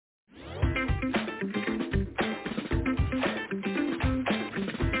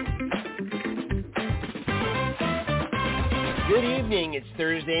Good evening. It's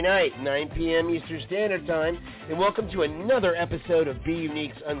Thursday night, 9 p.m. Eastern Standard Time, and welcome to another episode of Be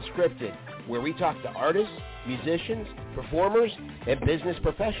Unique's UnScripted, where we talk to artists, musicians, performers, and business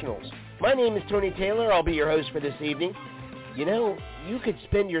professionals. My name is Tony Taylor. I'll be your host for this evening. You know, you could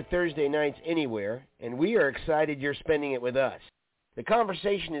spend your Thursday nights anywhere, and we are excited you're spending it with us. The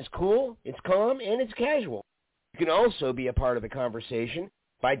conversation is cool, it's calm, and it's casual. You can also be a part of the conversation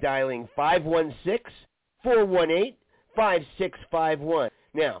by dialing 516-418-5651.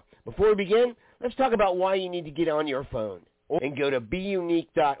 Now, before we begin, let's talk about why you need to get on your phone and go to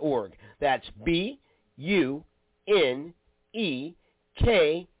beunique.org. That's BUNEKE.org.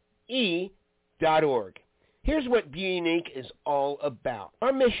 Here's what Be Unique is all about.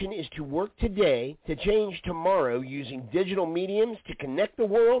 Our mission is to work today to change tomorrow using digital mediums to connect the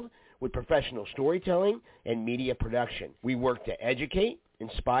world with professional storytelling and media production. We work to educate,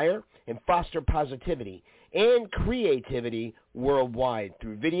 inspire, and foster positivity and creativity worldwide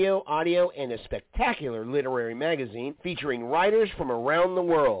through video, audio, and a spectacular literary magazine featuring writers from around the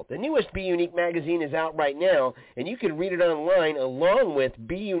world. The newest Be Unique magazine is out right now, and you can read it online along with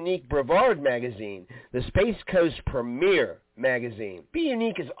Be Unique Brevard magazine, the Space Coast premier magazine. Be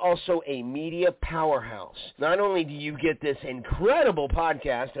Unique is also a media powerhouse. Not only do you get this incredible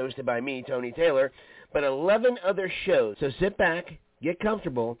podcast hosted by me, Tony Taylor, but 11 other shows. So sit back, get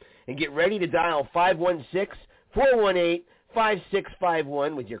comfortable, and get ready to dial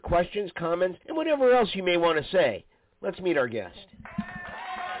 516-418-5651 with your questions, comments, and whatever else you may want to say. Let's meet our guest.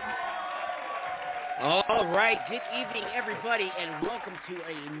 All right. Good evening, everybody, and welcome to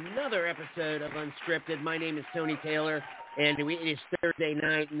another episode of UnScripted. My name is Tony Taylor, and it is Thursday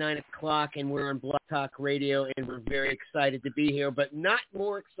night, 9 o'clock, and we're on Blog Talk Radio, and we're very excited to be here, but not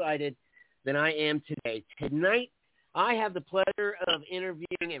more excited than I am today. Tonight, I have the pleasure of interviewing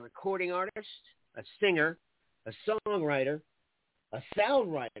a recording artist, a singer, a songwriter, a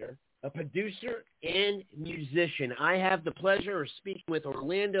sound writer, a producer, and musician. I have the pleasure of speaking with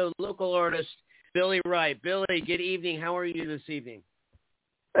Orlando local artist Billy Wright. Billy, good evening. How are you this evening?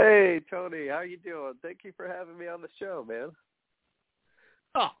 Hey, Tony. How you doing? Thank you for having me on the show, man.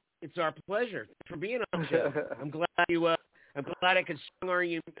 Oh, it's our pleasure for being on the show. I'm glad I could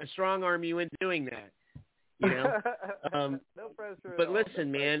strong arm you in doing that. You know, no pressure. But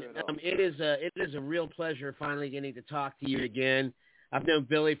listen, man, it is a real pleasure finally getting to talk to you again. I've known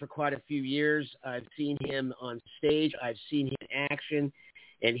Billy for quite a few years. I've seen him on stage. I've seen him in action,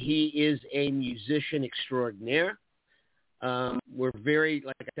 and he is a musician extraordinaire. We're very,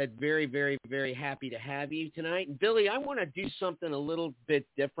 like I said, very, very, very happy to have you tonight. And Billy, I want to do something a little bit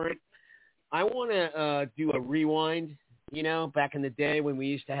different. I want to do a rewind. You know, back in the day when we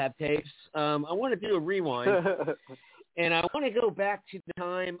used to have tapes, I want to do a rewind, and I want to go back to the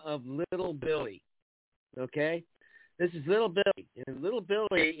time of Little Billy, okay? This is Little Billy, and Little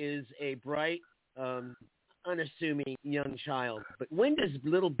Billy is a bright, unassuming young child. But when does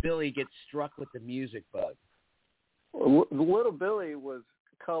Little Billy get struck with the music bug? Well, Little Billy was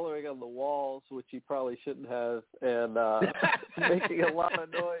coloring on the walls, which he probably shouldn't have, and making a lot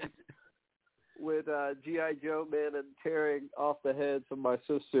of noise with G.I. Joe Man and tearing off the heads of my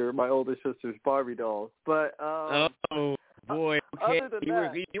older sister's Barbie dolls. But oh boy, okay. Other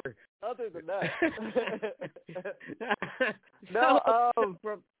than that,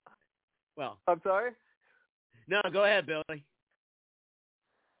 well, I'm sorry. No, go ahead, Billy.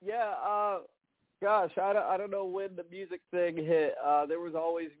 Yeah, gosh, I don't know when the music thing hit. There was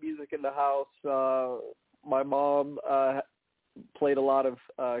always music in the house. My mom played a lot of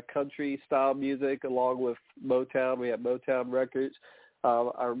country-style music along with Motown. We had Motown records.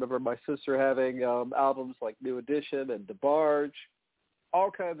 I remember my sister having albums like New Edition and DeBarge,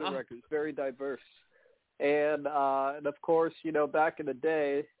 all kinds of records, very diverse. And of course, you know, back in the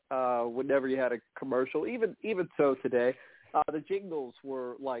day, whenever you had a commercial, even so today, the jingles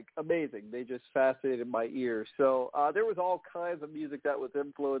were, like, amazing. They just fascinated my ears. So there was all kinds of music that was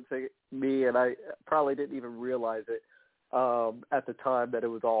influencing me, and I probably didn't even realize it at the time that it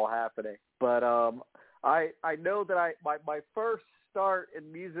was all happening. But I know that my first start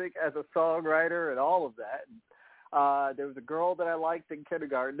in music as a songwriter and all of that, there was a girl that I liked in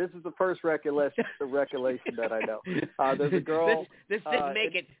kindergarten. This is the first recollection that I know. There's a girl. This didn't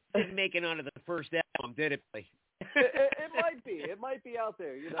make it onto the first album, did it? It might be. It might be out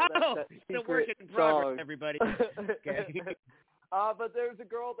there. You know, that it's a work in progress, everybody. Okay. But there's a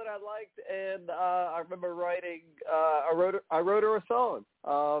girl that I liked, and I remember writing. I wrote her a song.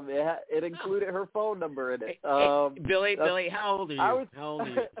 It included her phone number in it. Billy, how old are you? How old are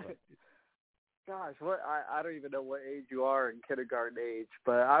you? gosh, I don't even know what age you are in kindergarten age,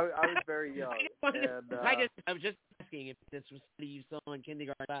 but I was very young. I was just asking if this was somebody you saw in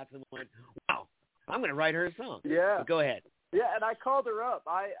kindergarten class and went, wow, I'm going to write her a song. Yeah. But go ahead. Yeah, and I called her up.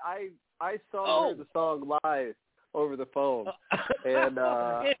 I saw her the song live over the phone. And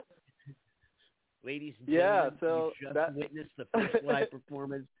ladies and gentlemen, so you just witnessed the first live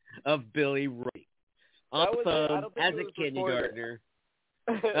performance of Billy Wright on the phone as a kindergartner.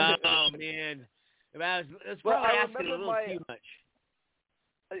 Oh, man. It was probably asking a little too much.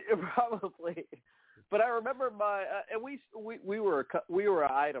 Probably. But I remember and we were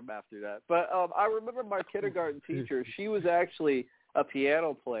an item after that. But I remember my kindergarten teacher. She was actually a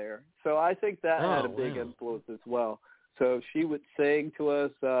piano player, so I think that had a big influence as well. So she would sing to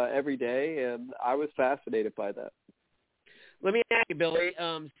us every day, and I was fascinated by that. Let me ask you, Billy.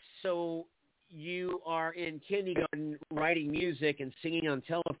 So you are in kindergarten writing music and singing on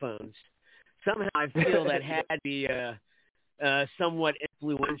telephones. Somehow I feel that had to be somewhat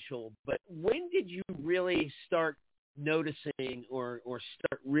influential. But when did you really start noticing or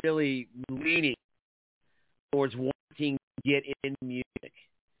start really leaning towards wanting to get into music?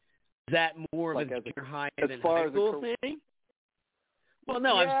 Is that more of a junior high than high school thing? Well,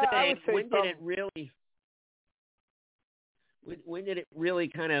 no, I'm saying when did it really? When did it really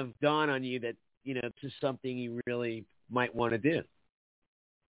kind of dawn on you that, this is something you really might want to do?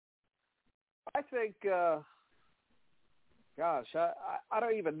 I think, gosh, I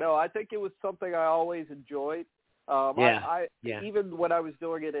don't even know. I think it was something I always enjoyed. Even when I was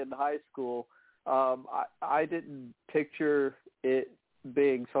doing it in high school, I didn't picture it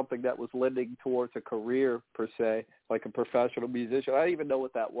being something that was lending towards a career per se, like a professional musician. I didn't even know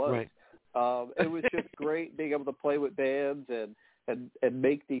what that was. Right. It was just great being able to play with bands and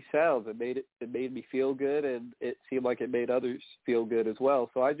make these sounds. It made me feel good, and it seemed like it made others feel good as well.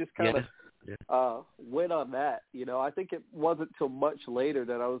 So I just kind of went on that. I think it wasn't until much later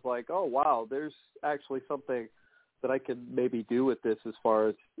that I was like, oh wow, there's actually something that I can maybe do with this as far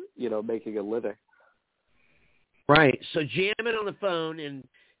as making a living. Right. So jamming on the phone and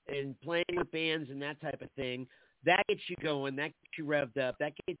playing with bands and that type of thing, that gets you going, that gets you revved up,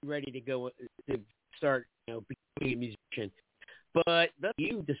 that gets you ready to go to start, becoming a musician. But then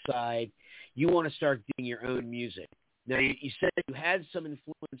you decide you want to start doing your own music. Now, you said you had some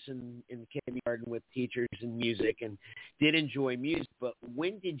influence in kindergarten with teachers and music and did enjoy music, but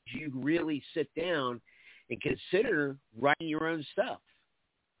when did you really sit down and consider writing your own stuff?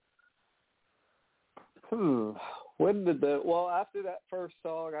 When did after that first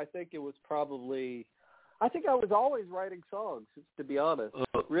song, I think it was I think I was always writing songs, to be honest,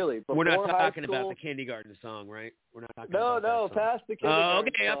 really. We're not talking about the kindergarten song, right? We're not talking about that song. Past the kindergarten song.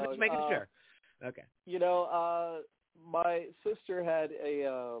 Okay, I'm just making sure. Okay. My sister had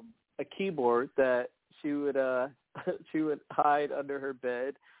a keyboard that she would hide under her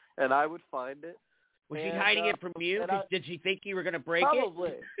bed, and I would find it. Was she hiding it from you? Did she think you were going to break it?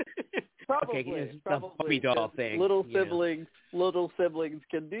 Probably. Okay, it's a puppy doll thing. Little siblings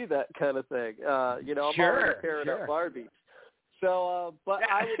can do that kind of thing. I'm always tearing up Barbies. So, but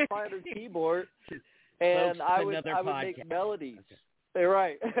I would find her keyboard, and Folks, I would make melodies. Okay.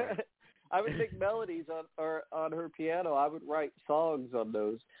 Right. I would make melodies on her piano. I would write songs on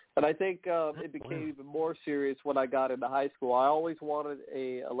those. And I think it became even more serious when I got into high school. I always wanted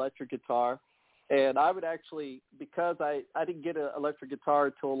a electric guitar. And I would actually, because I didn't get an electric guitar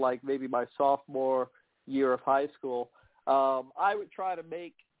until like maybe my sophomore year of high school, I would try to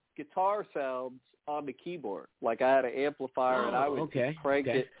make guitar sounds on the keyboard. Like I had an amplifier and I would crank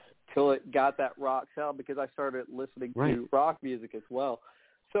it till it got that rock sound because I started listening to rock music as well.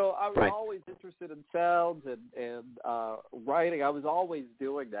 So I was always interested in sounds and writing. I was always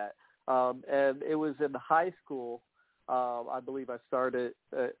doing that. And it was in high school. I believe I started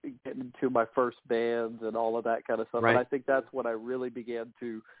getting into my first bands and all of that kind of stuff. And I think that's when I really began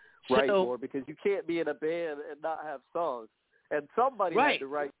to write more because you can't be in a band and not have songs. And somebody had to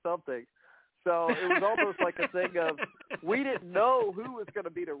write something. So it was almost like a thing of we didn't know who was going to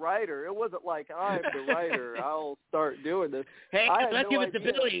be the writer. It wasn't like I'm the writer. I'll start doing this. Hey, let's give it to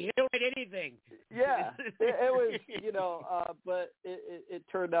Billy. He'll write anything. Yeah, it was, but it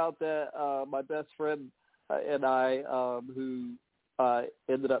turned out that my best friend and I, who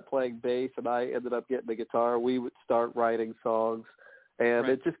ended up playing bass, and I ended up getting the guitar, we would start writing songs, and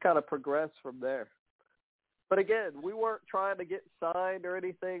it just kind of progressed from there. But again, we weren't trying to get signed or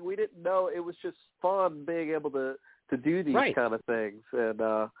anything. We didn't know. It was just fun being able to do these kind of things. And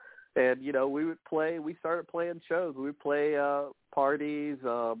we would play. We started playing shows. We would play parties.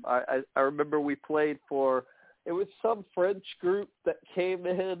 I remember we played for. It was some French group that came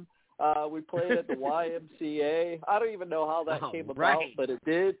in. We played at the YMCA. I don't even know how that came about, but it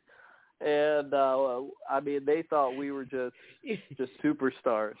did. And I mean, they thought we were just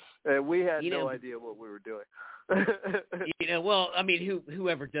superstars, and we had no idea what we were doing. Well, I mean,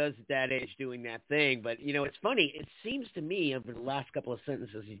 whoever does at that age doing that thing, but it's funny. It seems to me over the last couple of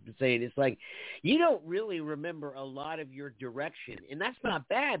sentences you've been saying, it's like you don't really remember a lot of your direction, and that's not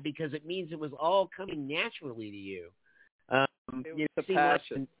bad because it means it was all coming naturally to you. It was the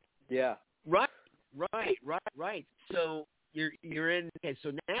passion. Yeah. Right. So you're in. Okay,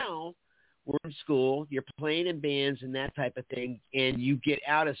 so now we're in school. You're playing in bands and that type of thing, and you get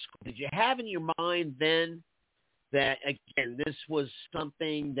out of school. Did you have in your mind then that, again, this was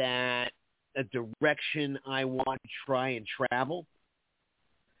something that a direction I want to try and travel?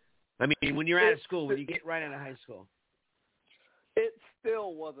 I mean, when you're out of school, when you get right out of high school. It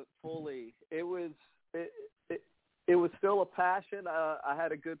still wasn't fully. It was still a passion. I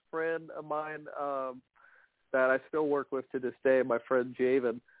had a good friend of mine that I still work with to this day, my friend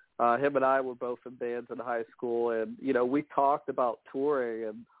Javen. Him and I were both in bands in high school, and, we talked about touring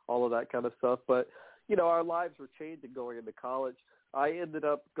and all of that kind of stuff, but our lives were changing going into college. I ended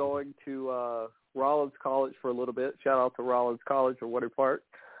up going to Rollins College for a little bit. Shout out to Rollins College or Winter Park,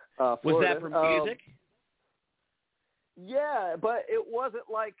 Florida. Was that for music? Yeah, but it wasn't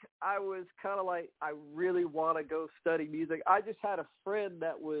like I was kind of like, I really want to go study music. I just had a friend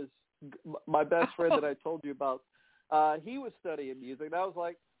that was my best friend that I told you about. He was studying music, and I was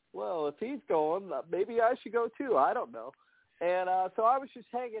like, well, if he's going, maybe I should go too. I don't know. And so I was just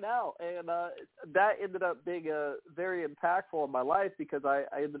hanging out, and that ended up being very impactful in my life because I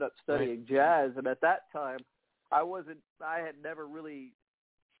ended up studying jazz. And at that time, I had never really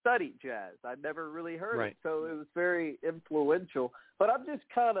studied jazz. I'd never really heard it, so it was very influential. But I'm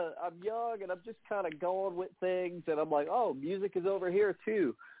young, and I'm just kind of going with things, and I'm like, oh, music is over here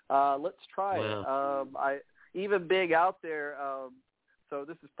too. Let's try it. Even being out there, so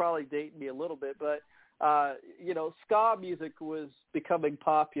this is probably dating me a little bit, but ska music was becoming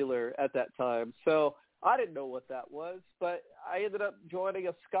popular at that time. So I didn't know what that was, but I ended up joining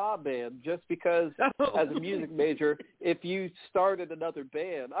a ska band just because as a music major, if you started another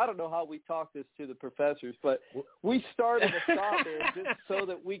band, I don't know how we talked this to the professors, but we started a ska band just so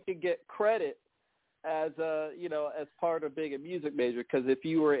that we could get credit as as part of being a music major, because if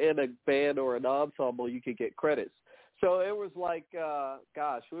you were in a band or an ensemble, you could get credits. So it was like, it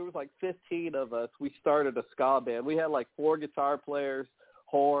was like 15 of us. We started a ska band. We had like 4 guitar players,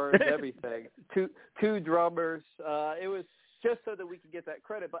 horns, everything, two drummers. It was just so that we could get that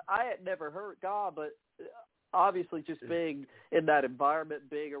credit. But I had never heard ska, but obviously just being in that environment,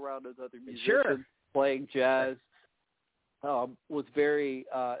 being around those other musicians, playing jazz, was very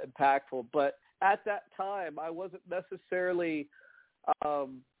impactful. But at that time, I wasn't necessarily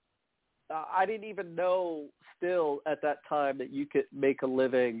I didn't even know still at that time that you could make a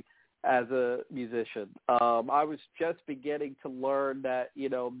living as a musician. I was just beginning to learn that,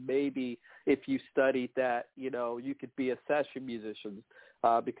 maybe if you studied that, you could be a session musician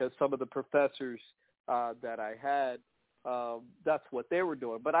because some of the professors that I had, that's what they were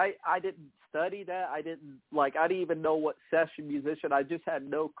doing. But I didn't study that. I didn't even know what session musician. I just had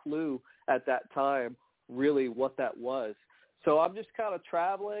no clue at that time really what that was. So I'm just kind of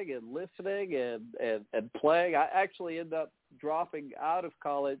traveling and listening and playing. I actually ended up dropping out of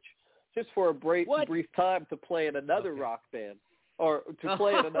college just for a brief time to play in another rock band or to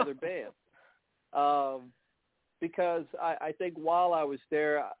play in another band. Because I think while I was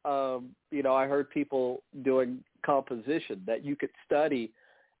there, I heard people doing composition that you could study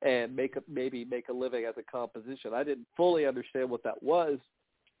and maybe make a living as a composition. I didn't fully understand what that was,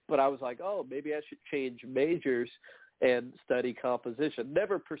 but I was like, oh, maybe I should change majors and study composition.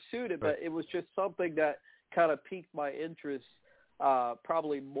 Never pursued it, but it was just something that kind of piqued my interest,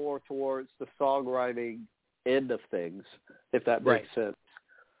 probably more towards the songwriting end of things, if that makes sense.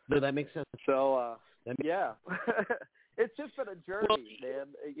 No, that makes sense. So, yeah. It's just been a journey, man,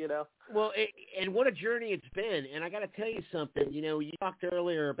 Well, and what a journey it's been. And I got to tell you something. You talked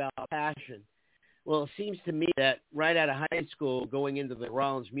earlier about passion. Well, it seems to me that right out of high school, going into the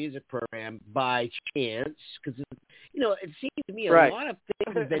Rollins music program by chance, because, it seems to me a lot of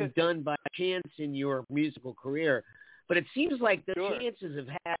things have been done by chance in your musical career, but it seems like the chances have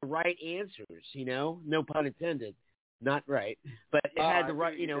had right answers, no pun intended, not right, but it had the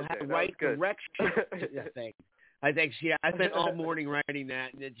right, had the right direction, I think. I spent all morning writing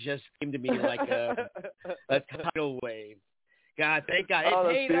that, and it just came to me like a tidal wave. God, thank God.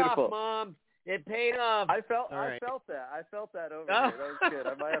 It paid off, Mom. It paid off. I felt that. I felt that over here. That was good.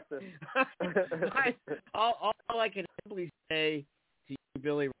 I might have to. All I can simply say to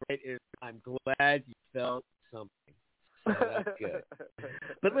Billy Wright, is I'm glad you felt something. So that's good.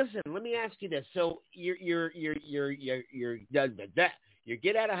 But listen, let me ask you this. So you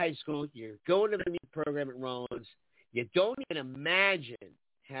get out of high school, you're going to the music program at Rollins. You don't even imagine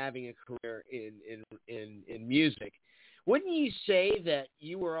having a career in music. Wouldn't you say that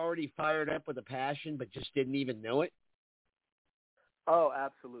you were already fired up with a passion, but just didn't even know it? Oh,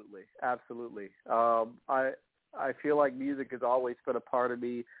 absolutely, absolutely. I feel like music has always been a part of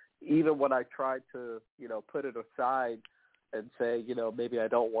me, even when I tried to, put it aside and say, maybe I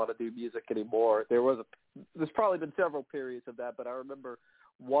don't want to do music anymore. There's probably been several periods of that, but I remember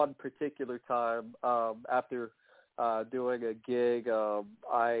one particular time after doing a gig.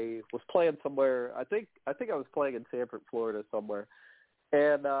 I was playing somewhere. I think I was playing in Sanford, Florida somewhere.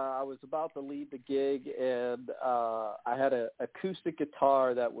 And I was about to leave the gig, and I had an acoustic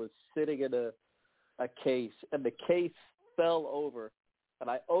guitar that was sitting in a case, and the case fell over. And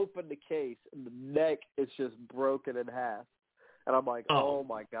I opened the case, and the neck is just broken in half. And I'm like, oh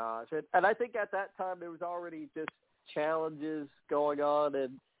my gosh. And I think at that time there was already just challenges going on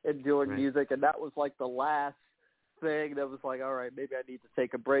and doing music, and that was like the last thing that was like, all right, maybe I need to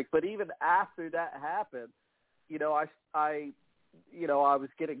take a break. But even after that happened, I was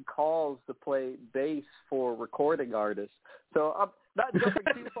getting calls to play bass for recording artists. So I'm not jumping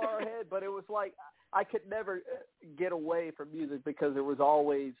too far ahead, but it was like I could never get away from music because there was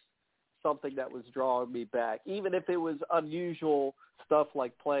always something that was drawing me back, even if it was unusual stuff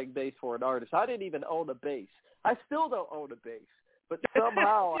like playing bass for an artist. I didn't even own a bass. I still don't own a bass, but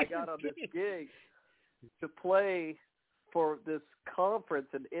somehow I got on this gig to play for this conference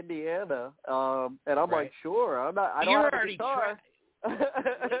in Indiana, and I'm like, sure, I don't have a guitar.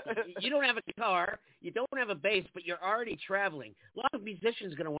 You don't have a guitar, you don't have a bass, but you're already traveling. A lot of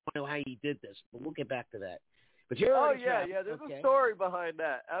musicians are going to want to know how you did this, but we'll get back to that. But you're already traveling. There's a story behind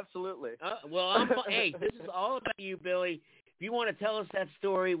that, absolutely. Hey, this is all about you, Billy. If you want to tell us that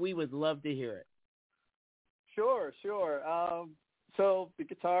story, we would love to hear it. Sure. So the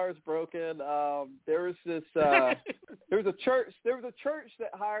guitar is broken. There was this. There was a church that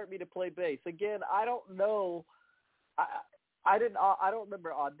hired me to play bass. Again, I don't know. I don't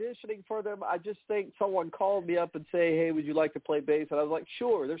remember auditioning for them. I just think someone called me up and say, "Hey, would you like to play bass?" And I was like,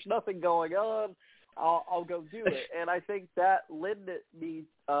 "Sure." There's nothing going on. I'll go do it. And I think that lended me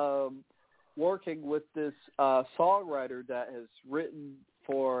working with this songwriter that has written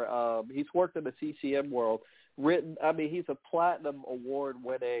for. He's worked in the CCM world. He's a platinum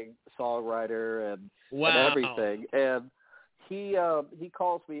award-winning songwriter and everything. And he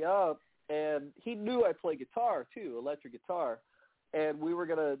calls me up, and he knew I play guitar too, electric guitar. And we were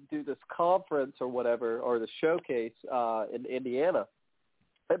gonna do this conference or whatever, or the showcase in Indiana.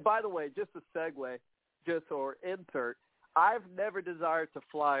 And by the way, just a segue, insert. I've never desired to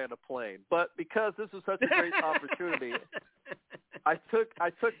fly on a plane, but because this was such a great opportunity, I took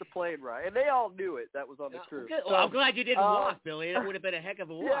the plane ride, and they all knew it. That was on the crew. Well, I'm glad you didn't walk, Billy. It would have been a heck of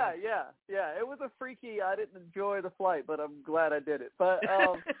a walk. Yeah. It was a freaky. I didn't enjoy the flight, but I'm glad I did it. But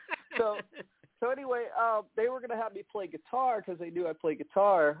so anyway, they were going to have me play guitar because they knew I play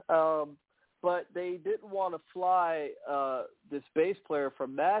guitar. But they didn't want to fly this bass player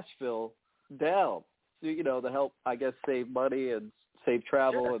from Nashville down, to help, I guess, save money and save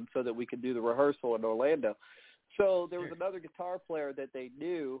travel, and so that we could do the rehearsal in Orlando. So there was another guitar player that they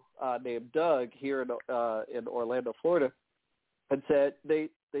knew named Doug here in Orlando, Florida, and they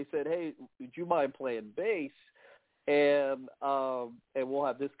said, "Hey, would you mind playing bass? And we'll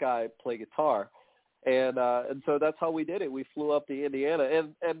have this guy play guitar." And so that's how we did it. We flew up to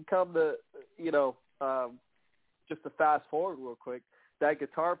Indiana, and come to just to fast forward real quick, that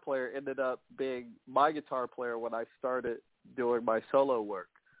guitar player ended up being my guitar player when I started doing my solo work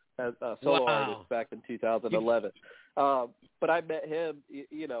as a solo artist back in 2011. But I met him,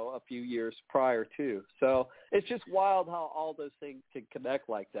 a few years prior too. So it's just wild how all those things can connect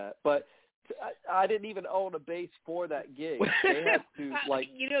like that. But I didn't even own a bass for that gig. They had to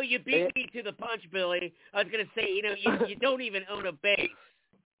you beat me to the punch, Billy. I was going to say, you don't even own a bass.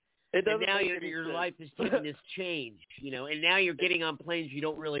 And now your life is taking this change, and now you're getting on planes you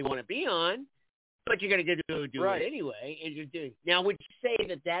don't really want to be on, but you're going to go do it anyway, and you're doing. Now, would you say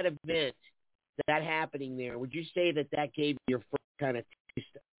that event, that happening there, would you say that gave you your first kind of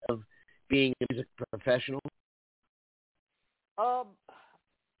taste of being a music professional?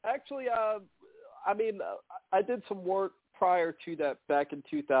 Actually, I did some work prior to that back in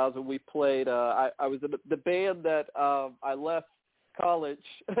 2000. We played. I was in the band that I left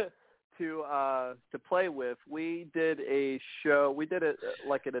college to play with. We did a show. We did an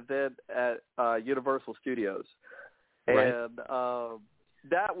event at Universal Studios, and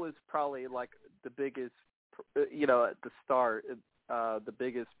that was probably like the biggest, you know, at the start, the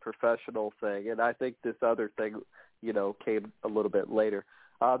biggest professional thing. And I think this other thing, you know, came a little bit later.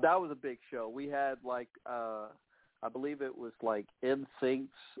 That was a big show. We had like, I believe it was like NSYNC's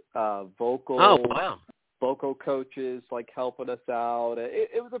vocal coaches like helping us out.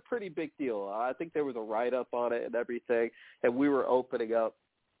 It was a pretty big deal. I think there was a write-up on it and everything, and we were opening up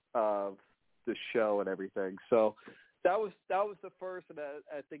the show and everything. So that was the first, and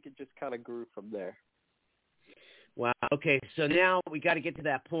I think it just kind of grew from there. Wow. Okay, so now we got to get to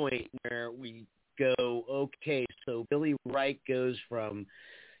that point where we go, okay, so Billy Wright goes from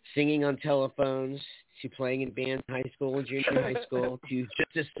singing on telephones to playing in bands in high school and junior high school to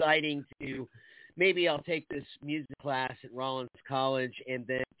just deciding to maybe I'll take this music class at Rollins College and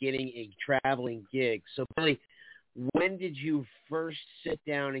then getting a traveling gig. So, Billy, when did you first sit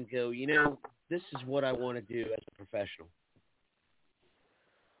down and go, you know, this is what I want to do as a professional?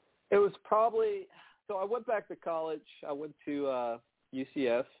 It was probably – so I went back to college. I went to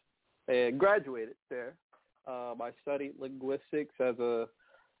UCF and graduated there. I studied linguistics as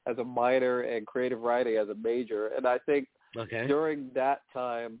a minor and creative writing as a major. And I think during that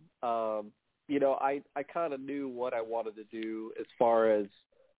time, you know, I kind of knew what I wanted to do as far as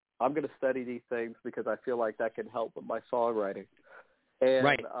I'm going to study these things because I feel like that can help with my songwriting. And,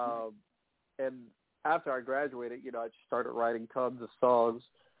 and after I graduated, you know, I just started writing tons of songs.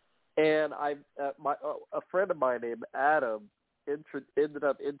 And a friend of mine named Adam ended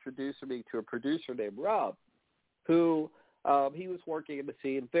up introducing me to a producer named Rob, who he was working in the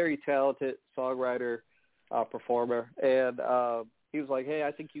scene, very talented songwriter, performer. And he was like, hey,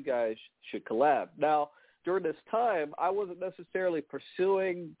 I think you guys should collab. Now, during this time, I wasn't necessarily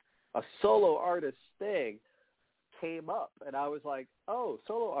pursuing a solo artist thing. Came up, and I was like, oh,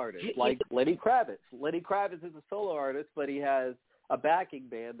 solo artist, like Lenny Kravitz. Lenny Kravitz is a solo artist, but he has a backing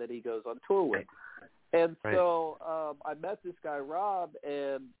band that he goes on tour with. And so I met this guy, Rob,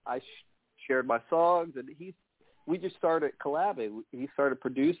 and I shared my songs, and we just started collabing. He started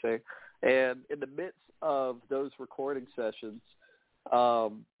producing, and in the midst of those recording sessions,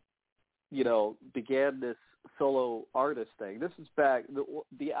 you know, began this solo artist thing. This is back,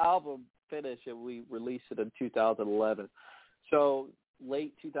 the album finished and we released it in 2011. So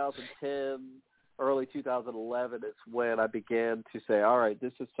late 2010, early 2011 is when I began to say, all right,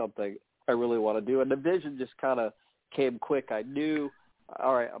 this is something I really want to do. And the vision just kind of came quick. I knew,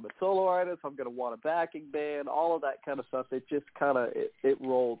 all right, I'm a solo artist. I'm going to want a backing band, all of that kind of stuff. It just kind of, it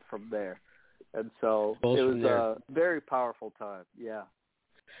rolled from there. And so it was a very powerful time. Yeah.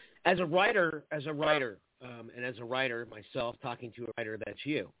 As a writer, and as a writer myself, talking to a writer that's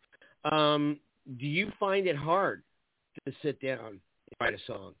you, do you find it hard to sit down and write a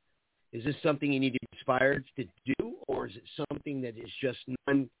song? Is this something you need to be inspired to do, or is it something that is just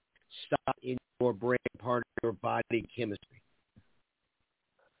non-stop in your brain, part of your body chemistry?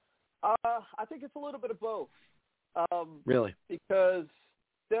 I think it's a little bit of both. Really? Because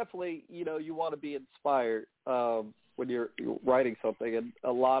definitely, you know, you want to be inspired when you're writing something, and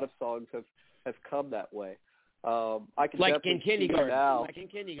a lot of songs have come that way. I can like definitely in kindergarten, now. like in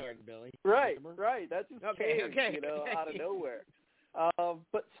kindergarten, Billy. Right. That just came, you know, out of nowhere.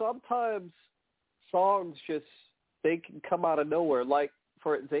 But sometimes songs they can come out of nowhere. Like,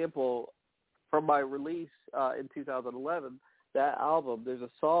 for example, from my release in 2011, that album, there's a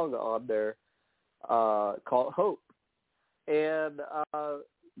song on there called Hope. And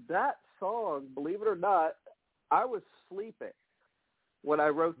that song, believe it or not, I was sleeping when I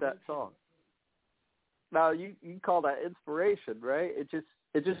wrote that song. Now, you call that inspiration, right? It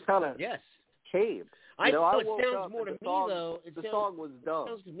just kind of came. I know it woke sounds up more to and me, though. The song was done.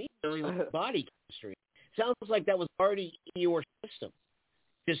 It sounds to me, Billy, like body chemistry. It sounds like that was already in your system.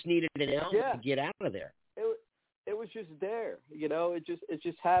 Just needed an outlet to get out of there. It was just there, you know. It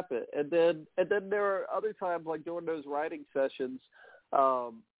just happened, and then there are other times, like during those writing sessions,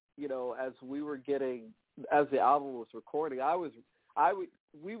 you know, as the album was recording,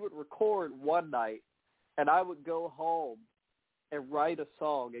 we would record one night, and I would go home and write a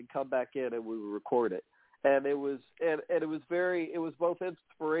song and come back in and we would record it. And it was both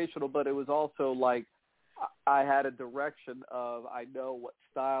inspirational, but it was also like I had a direction of, I know what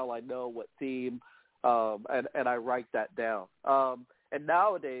style, I know what theme, and I write that down. And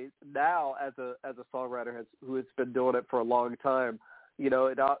nowadays, as a songwriter who has been doing it for a long time, you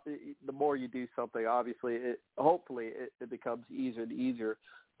know, the more you do something, obviously, hopefully it becomes easier and easier.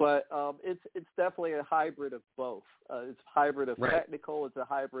 But it's definitely a hybrid of both. It's a hybrid of technical. It's a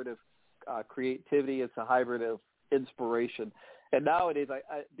hybrid of creativity. It's a hybrid of inspiration. And nowadays,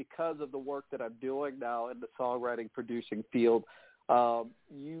 I because of the work that I'm doing now in the songwriting producing field,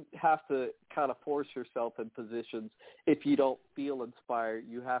 you have to kind of force yourself in positions. If you don't feel inspired,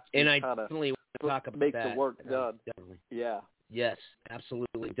 you have to kind of make the work done. Definitely. Yeah. Yes,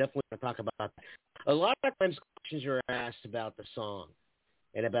 absolutely. Definitely want to talk about that. A lot of times questions are asked about the song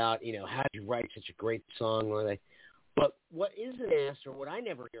and about, how did you write such a great song? But what isn't asked, or what I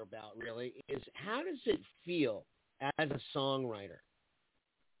never hear about really, is how does it feel as a songwriter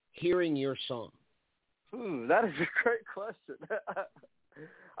hearing your song? That is a great question.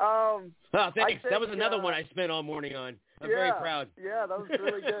 Thanks. That was another one I spent all morning on. I'm very proud. Yeah, that was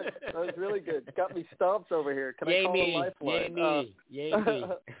really good. That was really good. Got me stumped over here. Can I call a lifeline? Yay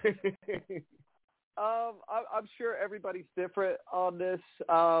me. I'm sure everybody's different on this.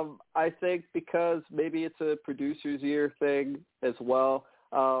 I think because maybe it's a producer's ear thing as well.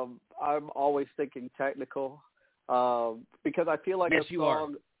 I'm always thinking technical because I feel like a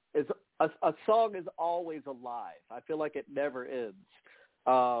song is always alive. I feel like it never ends.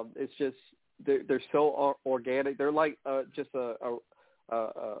 It's just they're so organic. They're like just a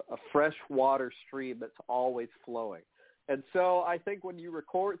fresh water stream that's always flowing. And so I think when you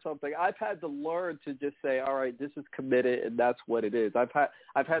record something, I've had to learn to just say, all right, this is committed, and that's what it is. I've had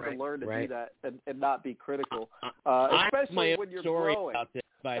to learn to do that and not be critical, especially when you're growing. About this,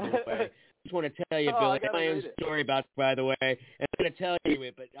 by the way. I just want to tell you, Billy, my own story about it, by the way. And I'm going to tell you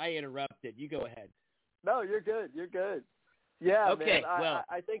it, but I interrupted. You go ahead. No, you're good. You're good. Yeah, okay, man.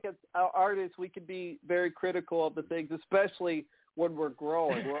 I think as artists, we can be very critical of the things, especially when we're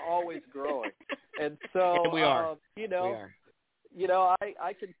growing. We're always growing. And so, and we are.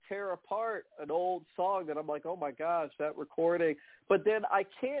 I can tear apart an old song that I'm like, oh my gosh, that recording. But then I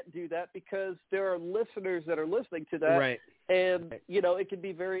can't do that because there are listeners that are listening to that. Right. And, it can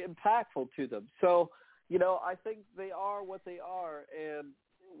be very impactful to them. So, I think they are what they are, and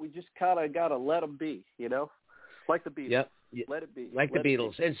we just kind of got to let them be, like the Beatles. Yep. Let it be. Like let the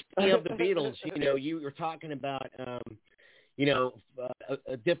Beatles. And speaking of the Beatles, you were talking about,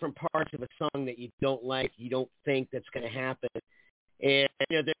 different parts of a song that you don't like, you don't think that's going to happen. And,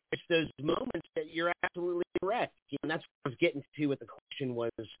 there's those moments that you're absolutely correct. And that's what I was getting to with the question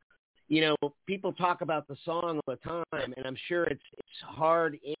was, people talk about the song all the time, and I'm sure it's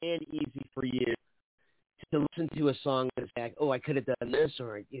hard and easy for you to listen to a song that's like, oh, I could have done this,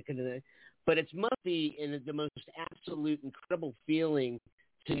 or you could have. But it's must be the most absolute incredible feeling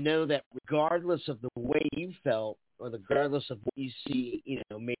to know that regardless of the way you felt, or regardless of what you see,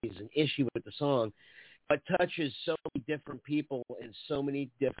 maybe as an issue with the song, but touches so many different people in so many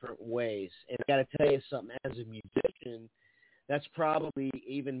different ways. And I got to tell you something, as a musician, that's probably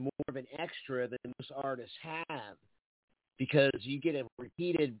even more of an extra than most artists have, because you get a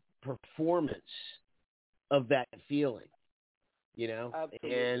repeated performance of that feeling,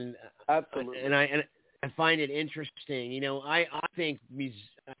 Absolutely. Absolutely. And I find it interesting. I think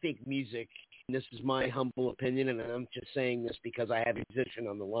music, and this is my humble opinion, and I'm just saying this because I have a musician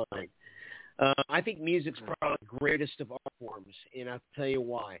on the line. I think music's probably the greatest of art forms, and I'll tell you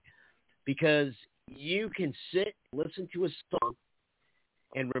why. Because you can sit, listen to a song,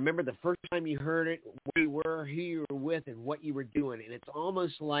 and remember the first time you heard it, where you were, who you were with, and what you were doing. And it's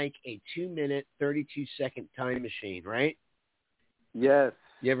almost like a 2-minute, 32-second time machine, right? Yes.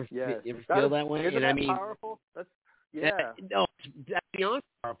 You ever feel that way? Isn't that powerful? That's beyond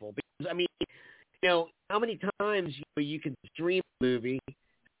powerful. Because, how many times you can stream a movie, how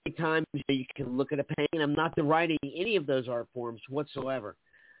many times you can look at a painting. I'm not deriding any of those art forms whatsoever.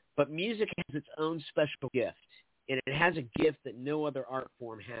 But music has its own special gift, and it has a gift that no other art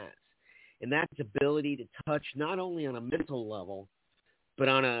form has. And that's the ability to touch not only on a mental level, but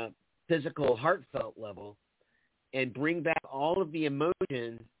on a physical, heartfelt level, and bring back all of the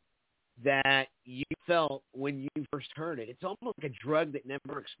emotion that you felt when you first heard it. It's almost like a drug that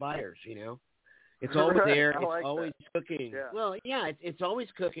never expires, It's always there. It's always cooking. Yeah. Well, yeah, it's always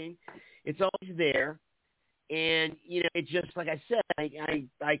cooking. It's always there. And, it's just like I said, I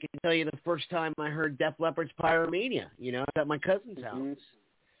can tell you the first time I heard Def Leppard's Pyromania, I was at my cousin's house.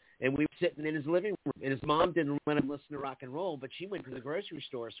 And we were sitting in his living room, and his mom didn't let him listen to rock and roll, but she went to the grocery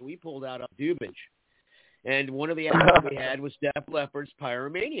store, so we pulled out a Dubage. And one of the albums we had was Def Leppard's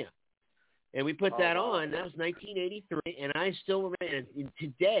Pyromania. And we put that on. That was 1983, and I still remember. And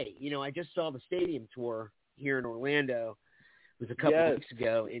today, I just saw the stadium tour here in Orlando. It was a couple of weeks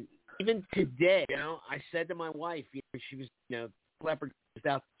ago, and even today, I said to my wife, she was, Leopard was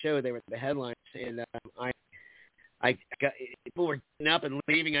out the show. They were the headlines, and I got people were getting up and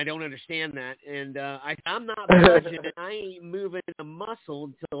leaving. I don't understand that, and I'm not budging. I ain't moving a muscle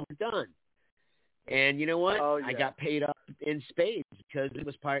until I'm done. And you know what? I got paid up in spades because it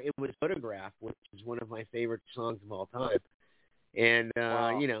was Photograph, which is one of my favorite songs of all time. And,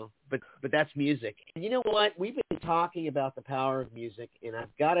 Wow. you know, but that's music. And you know what? We've been talking about the power of music, and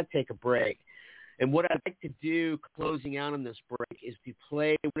I've got to take a break. And what I'd like to do closing out on this break is to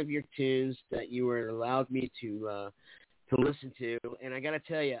play one of your tunes that you were allowed me to listen to. And I got to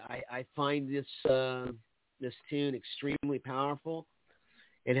tell you, I find this tune extremely powerful.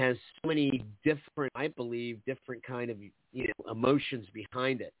 It has so many different, I believe, different kind of, you know, emotions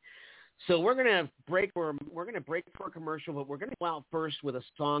behind it. So we're gonna break for a commercial, but we're gonna go out first with a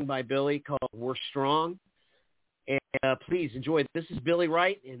song by Billy called "We're Strong," and please enjoy. This is Billy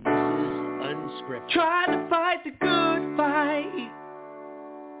Wright, and this is Unscripted. Try to fight the good fight,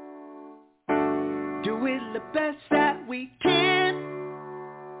 doing the best that we can.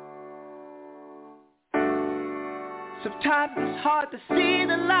 Sometimes it's hard to see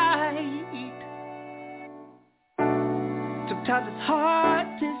the light. Sometimes it's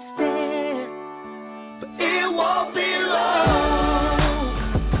hard to stand, but it won't be long,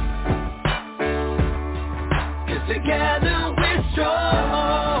 'cause together we're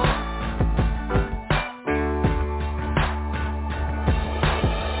strong.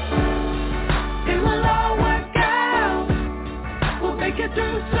 It will all work out, we'll make it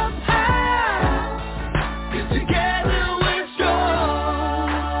through somehow, 'cause together we're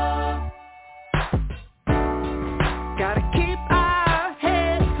strong. Gotta keep our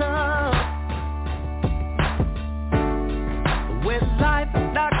heads up when life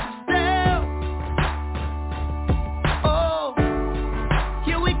knocks us down. Oh,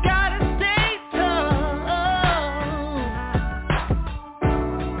 yeah, we gotta stay tough.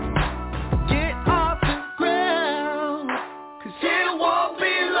 Get off the ground, 'cause it won't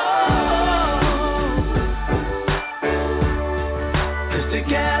be long, 'cause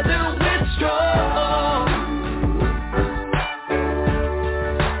together we're strong.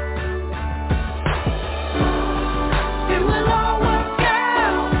 It will all work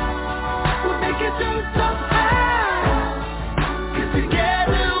out, we'll make it through somehow, 'cause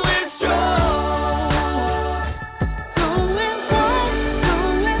together we're strong. Though it won't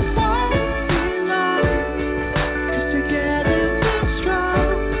be long, 'cause together we're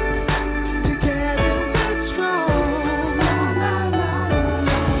strong. Together we're strong.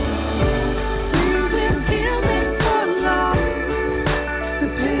 We've been healing for long, the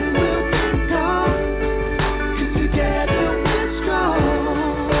pain will be gone, 'cause together we're strong.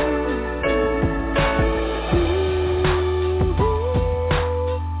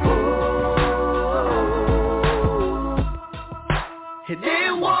 And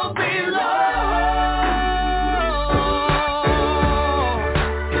it won't be long,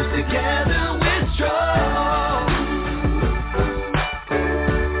 'cause together we're strong.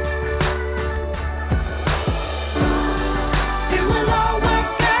 It will all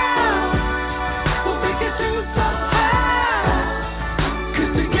work out, we'll make it through somehow,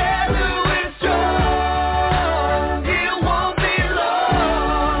 'cause together we're strong. It won't be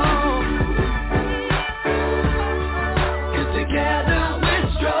long, 'cause together we're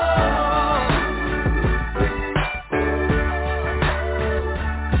strong.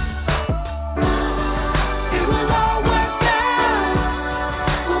 It will all work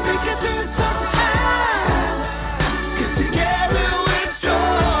out, we'll make it through somehow, 'cause together we're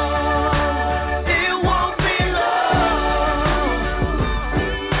strong. It won't be long,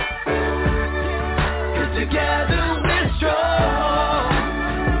 'cause together we're strong.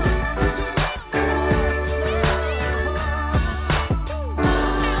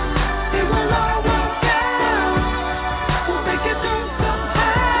 It will all work out, we'll make it through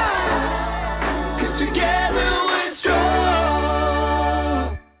somehow, 'cause together we're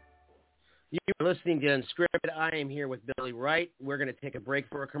strong. You are listening to Unscripted. I am here with Billy Wright. We're going to take a break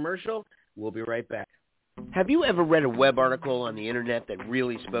for a commercial. We'll be right back. Have you ever read a web article on the internet that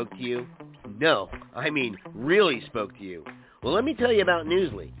really spoke to you? No, I mean really spoke to you. Well, let me tell you about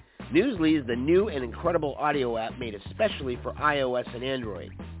Newsly. Newsly is the new and incredible audio app made especially for iOS and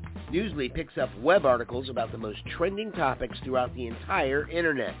Android. Newsly picks up web articles about the most trending topics throughout the entire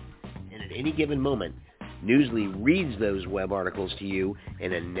internet. And at any given moment, Newsly reads those web articles to you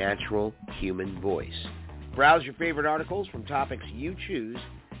in a natural human voice. Browse your favorite articles from topics you choose.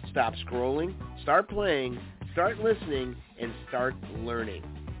 Stop scrolling, start playing, start listening, and start learning.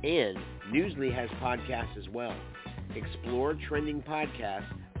 And Newsly has podcasts as well. Explore trending podcasts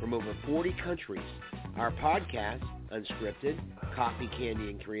from over 40 countries. Our podcasts, Unscripted, Coffee,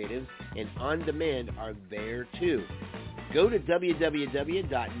 Candy, and Creatives, and On Demand are there too. Go to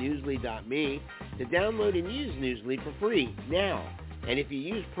www.newsly.me to download and use Newsly for free now. And if you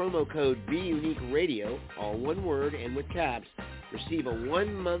use promo code BUniqueRadio, all one word and with caps, receive a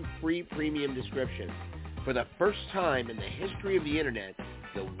 1-month free premium subscription. For the first time in the history of the Internet,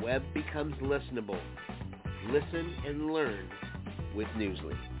 the web becomes listenable. Listen and learn with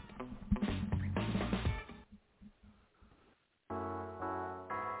Newsly.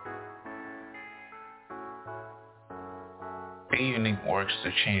 Be Unique works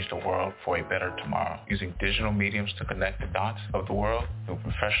to change the world for a better tomorrow, using digital mediums to connect the dots of the world through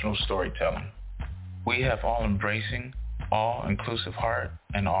professional storytelling. We have all-embracing, all-inclusive heart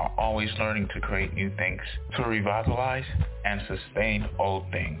and are always learning to create new things, to revitalize and sustain old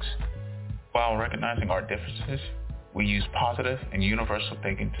things. While recognizing our differences, we use positive and universal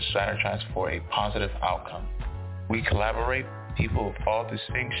thinking to strategize for a positive outcome. We collaborate people of all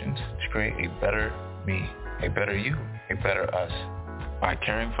distinctions to create a better me, a better you, a better us. By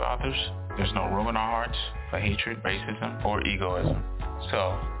caring for others, there's no room in our hearts for hatred, racism, or egoism.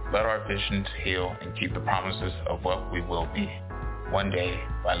 So, let our visions heal and keep the promises of what we will be. One day,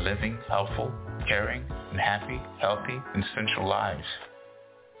 by living helpful, caring, and happy, healthy, and essential lives.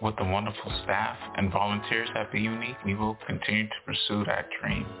 With the wonderful staff and volunteers at Be Unique, we will continue to pursue that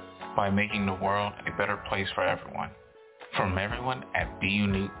dream by making the world a better place for everyone. From everyone at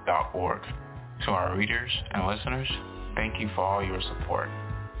BeUnique.org. To our readers and listeners, thank you for all your support.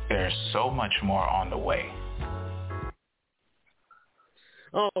 There's so much more on the way.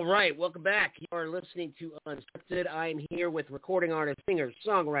 All right, welcome back. You are listening to UnScripted. I'm here with recording artist, singer,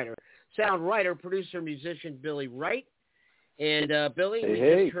 songwriter, sound writer, producer, musician Billy Wright. And Billy,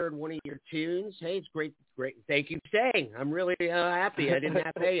 we just heard one of your tunes. Hey, it's great. Thank you for staying. I'm really happy. I didn't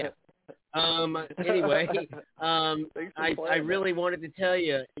have to pay you. Anyway, I really wanted to tell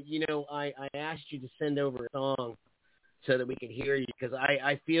you, I asked you to send over a song so that we can hear you, because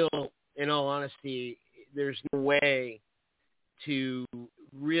I feel, in all honesty, there's no way to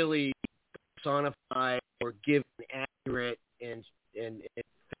really personify or give an accurate and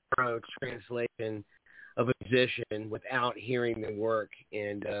thorough translation of a musician without hearing the work.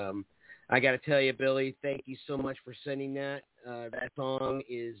 And I got to tell you, Billy, thank you so much for sending that. That song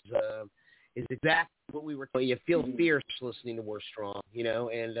is exactly what we were telling you. Feel fierce listening to We're Strong,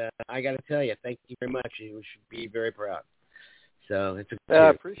 and I got to tell you, thank you very much. You should be very proud. So it's I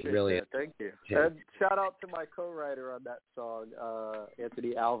appreciate really that. Thank you. And shout out to my co-writer on that song,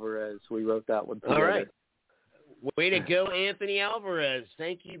 Anthony Alvarez. We wrote that one together. All right. Way to go, Anthony Alvarez.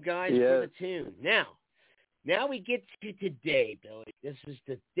 Thank you guys for the tune. Now we get to today, Billy. This is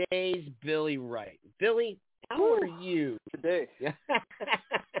today's Billy Wright. Billy, how are you? Today.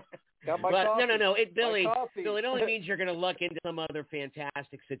 Got my coffee. No. Billy, it only means you're going to luck into some other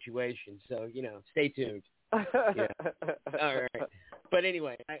fantastic situation. So, stay tuned. Yeah. All right. But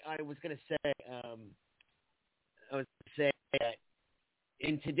anyway, I was going to say, that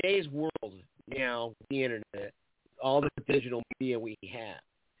in today's world now, the internet, all the digital media we have,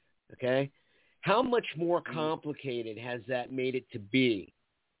 okay, how much more complicated has that made it to be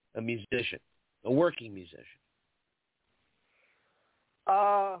a musician, a working musician?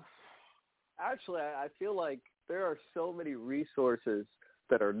 Actually, I feel like there are so many resources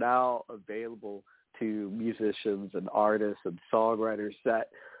that are now available to musicians and artists and songwriters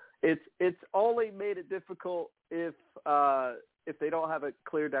that it's only made it difficult if they don't have a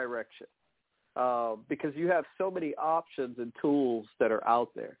clear direction, because you have so many options and tools that are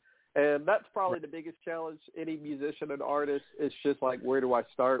out there. And that's probably the biggest challenge any musician and artist is just like, where do I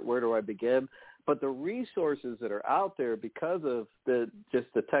start? Where do I begin? But the resources that are out there because of the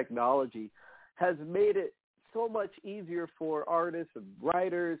technology has made it so much easier for artists and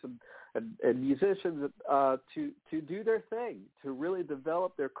writers and musicians to do their thing, to really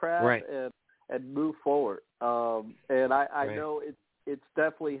develop their craft and move forward. And I know it's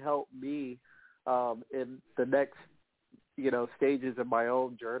definitely helped me in the next stages of my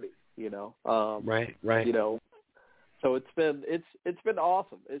own journey. So it's been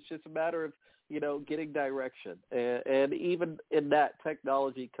awesome. It's just a matter of getting direction, and even in that,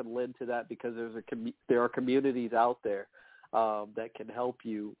 technology can lend to that, because there are communities out there that can help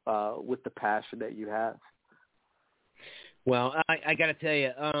you with the passion that you have. Well, I got to tell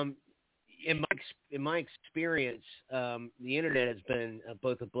you, in my experience, the internet has been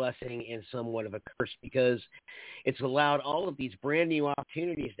both a blessing and somewhat of a curse, because it's allowed all of these brand new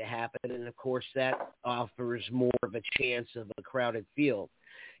opportunities to happen, and of course that offers more of a chance of a crowded field.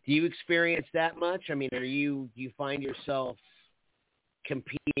 Do you experience that much? I mean, do you find yourself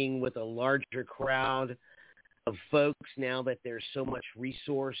competing with a larger crowd of folks now that there's so much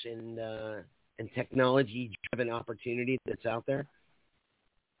resource and technology-driven opportunity that's out there?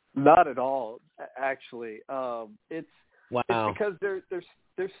 Not at all, actually. It's because there's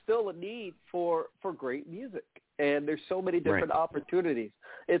still a need for great music, and there's so many different opportunities.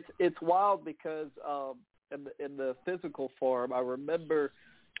 It's wild because in the physical form. I remember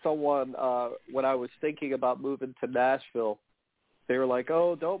someone when I was thinking about moving to Nashville, they were like,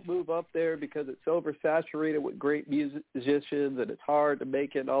 "Oh, don't move up there because it's oversaturated with great musicians and it's hard to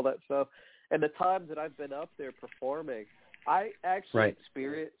make it and all that stuff." And the times that I've been up there performing, I actually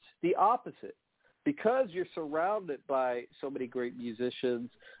experienced the opposite. Because you're surrounded by so many great musicians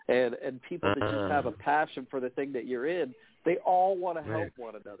and people that just have a passion for the thing that you're in, they all want to help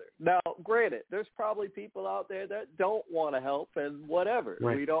one another. Now, granted, there's probably people out there that don't want to help and whatever.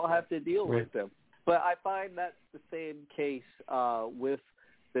 We don't have to deal with them. But I find that's the same case with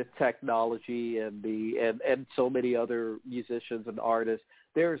the technology and so many other musicians and artists.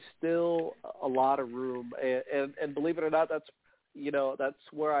 There's still a lot of room, and believe it or not, that's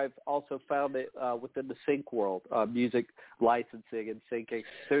where I've also found it within the sync world, music licensing and syncing.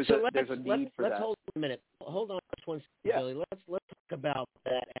 There's a need for that. Let's hold a minute. Hold on just one second, Billy. Let's talk about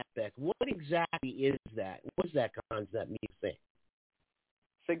that aspect. What exactly is that? What does that concept mean?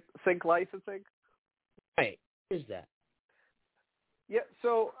 Sync licensing? Right. What is that? Yeah,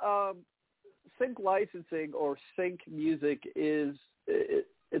 so sync licensing or sync music is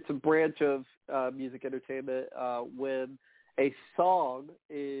it's a branch of music entertainment when a song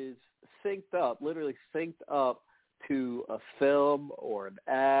is synced up, literally synced up to a film or an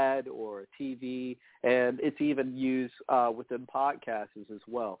ad or a TV, and it's even used within podcasts as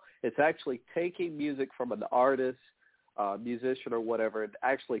well. It's actually taking music from an artist, musician or whatever, and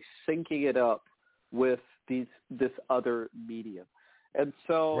actually syncing it up with this other medium. And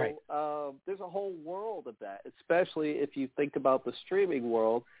so there's a whole world of that, especially if you think about the streaming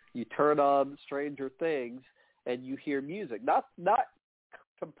world. You turn on Stranger Things and you hear music, not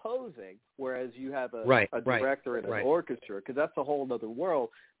composing, whereas you have a director and an orchestra, because that's a whole other world,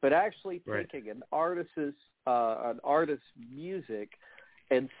 but actually taking an artist's music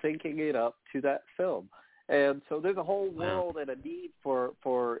and syncing it up to that film. And so there's a whole world and a need for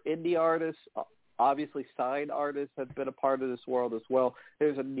indie artists. Obviously, signed artists have been a part of this world as well.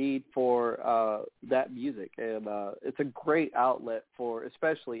 There's a need for that music, and it's a great outlet for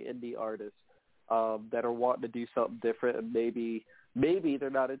especially indie artists that are wanting to do something different, and maybe they're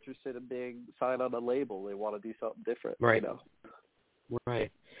not interested in being signed on a label. They want to do something different. Right. You know?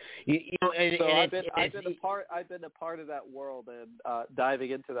 Right. So I've been a part of that world and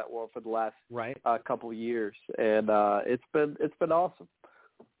diving into that world for the last couple of years, and it's been awesome.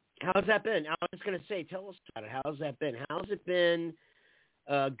 How's that been? I was just going to say, tell us about it. How's that been? How's it been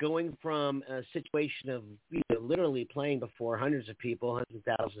going from a situation of literally playing before hundreds of people, hundreds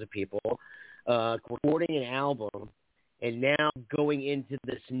of thousands of people, recording an album, and now going into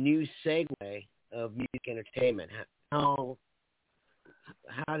this new segue of music entertainment? How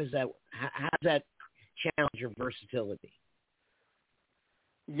does that challenge your versatility?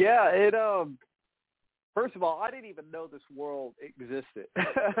 Yeah, it first of all, I didn't even know this world existed.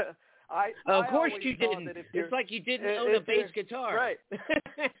 Of course you didn't. It's like you didn't own a bass guitar. Right.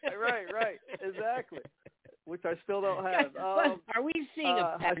 right. Exactly. Which I still don't have. Are we seeing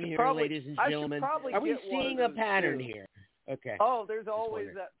a pattern here, ladies and gentlemen? Are we seeing a pattern here? Okay. Oh, there's always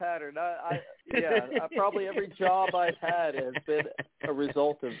that pattern. Probably every job I've had has been a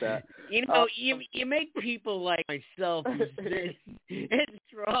result of that. You make people like myself resist and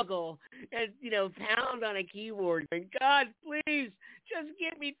struggle and pound on a keyboard and God, please just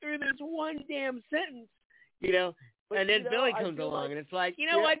get me through this one damn sentence, And then Billy comes along and it's like,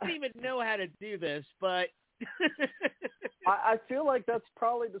 I didn't even know how to do this, but. I feel like that's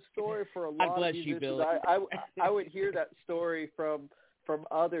probably the story for a lot of musicians. Billy. I would hear that story from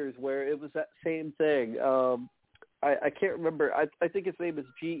others where it was that same thing. I can't remember. I think his name is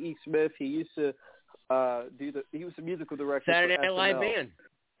G.E. Smith. He used to he was the musical director Saturday for Night SNL. Live Band.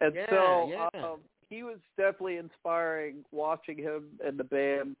 And he was definitely inspiring watching him and the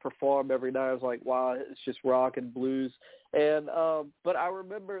band perform every night. I was like, wow, it's just rock and blues. And but I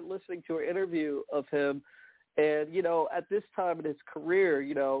remember listening to an interview of him. And, at this time in his career,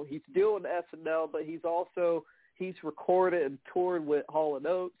 he's doing SNL, but he's recorded and toured with Hall &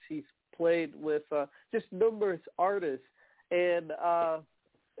 Oates. He's played with just numerous artists. And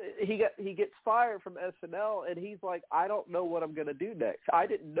he gets fired from SNL, and he's like, I don't know what I'm going to do next. I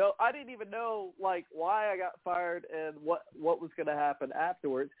didn't even know, like, why I got fired and what was going to happen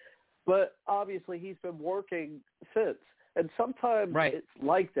afterwards. But obviously he's been working since. And sometimes it's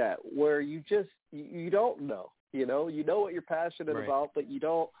like that, where you don't know, you know what you're passionate about, but you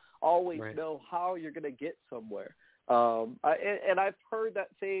don't always know how you're going to get somewhere. And I've heard that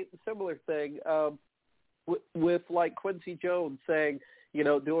similar thing with like Quincy Jones saying,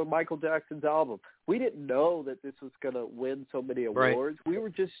 doing Michael Jackson's album. We didn't know that this was going to win so many awards. We were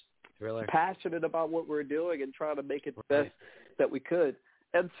just passionate about what we're doing and trying to make it the best that we could.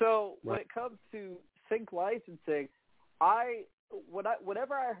 And so when it comes to sync licensing,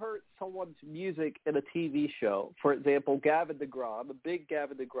 whenever I heard someone's music in a TV show, for example, Gavin DeGraw, I'm a big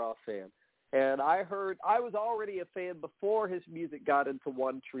Gavin DeGraw fan, and I was already a fan before his music got into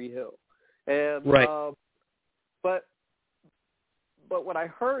One Tree Hill, and but when I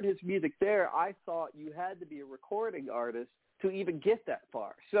heard his music there, I thought you had to be a recording artist to even get that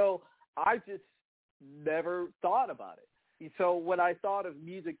far. So I just never thought about it. So when I thought of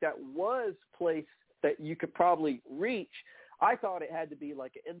music that was placed that you could probably reach, I thought it had to be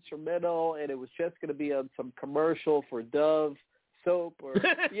like an instrumental, and it was just going to be on some commercial for Dove soap or,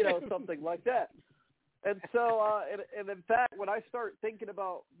 something like that. And so, and in fact, when I start thinking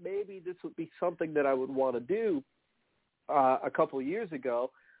about maybe this would be something that I would want to do a couple of years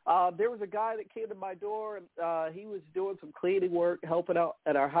ago, there was a guy that came to my door, and he was doing some cleaning work, helping out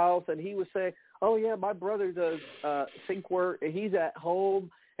at our house, and he was saying, oh, yeah, my brother does sync work, and he's at home,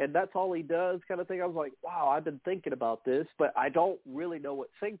 and that's all he does kind of thing. I was like, wow, I've been thinking about this, but I don't really know what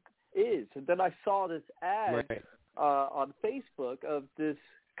sync is. And then I saw this ad on Facebook of this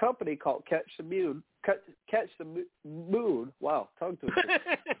company called Catch the Moon. Wow, tongue twister.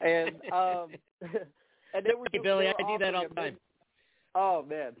 And they were just, Billy, I do that all the time. Oh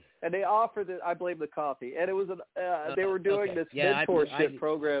man! And they offered it. I blame the coffee. And it was they were doing this mentorship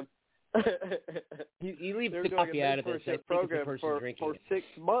program. you leave the coffee out of this. I think program for 6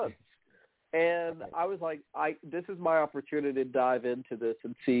 months. And I was like, this is my opportunity to dive into this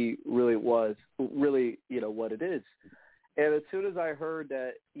and see what it is. And as soon as I heard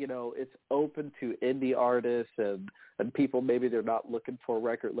that, it's open to indie artists and people, maybe they're not looking for a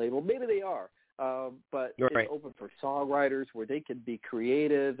record label, maybe they are, but it's open for songwriters where they can be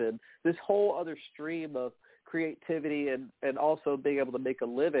creative and this whole other stream of creativity and also being able to make a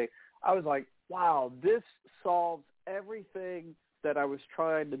living. I was like, wow, this solves everything that I was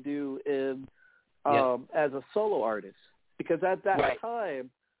trying to do in as a solo artist. Because at that time,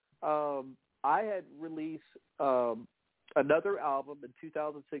 I had released another album in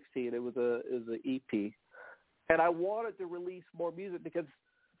 2016. It was an EP, and I wanted to release more music because,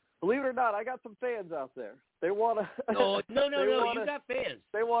 believe it or not, I got some fans out there. They want to. No, you got fans.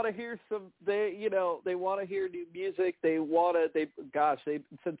 They want to hear they want to hear new music. They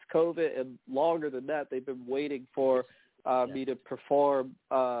since COVID and longer than that, they've been waiting for me to perform,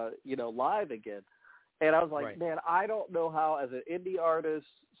 live again. And I was like, man, I don't know how, as an indie artist,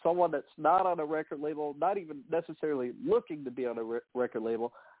 someone that's not on a record label, not even necessarily looking to be on a record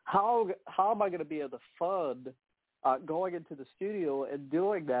label, how am I going to be able to fund going into the studio and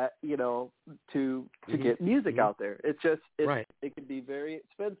doing that, to get music out there? It can be very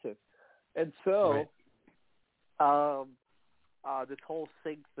expensive. And so this whole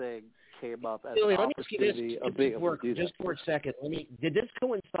sync thing came up as Billy, an opportunity of being able to do that. Just for a second, did this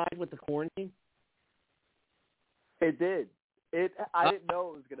coincide with the quarantine? It did. I didn't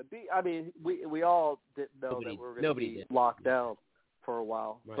know it was going to be. I mean, we all didn't know that we were going to be locked down for a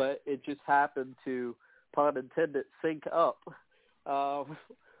while, but it just happened to, pun intended, sync up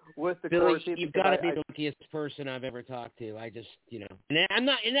with the Billy, quarantine. You've got to be the luckiest person I've ever talked to. I just, and I'm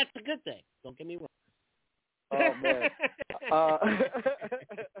not, and that's a good thing. Don't get me wrong. Oh man.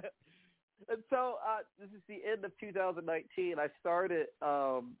 And so this is the end of 2019. I started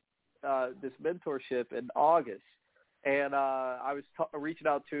this mentorship in August. And I was reaching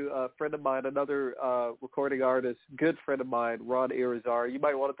out to a friend of mine, another recording artist, good friend of mine, Ron Irizar. You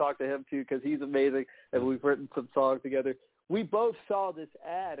might want to talk to him, too, because he's amazing, and we've written some songs together. We both saw this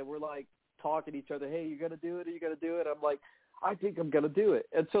ad, and we're, like, talking to each other, hey, you going to do it? Are you going to do it? I'm like, I think I'm going to do it.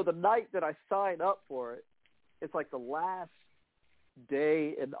 And so the night that I sign up for it, it's like the last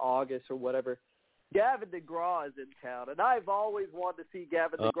day in August or whatever, Gavin DeGraw is in town, and I've always wanted to see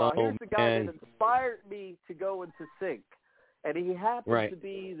Gavin DeGraw. Here's the guy that inspired me to go into sync, and he happens to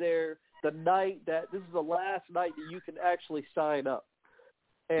be there the night that – this is the last night that you can actually sign up.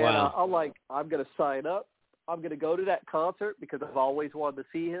 And I'm like, I'm going to sign up. I'm going to go to that concert because I've always wanted to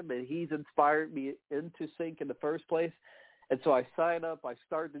see him, and he's inspired me into sync in the first place. And so I sign up. I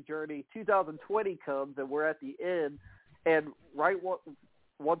start the journey. 2020 comes, and we're at the end, and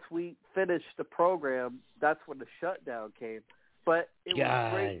once we finished the program, that's when the shutdown came. But it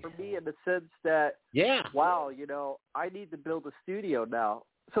was great for me in the sense that, wow, I need to build a studio now.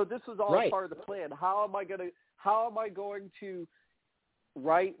 So this was all part of the plan. How am I going to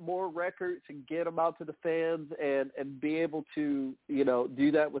write more records and get them out to the fans and be able to,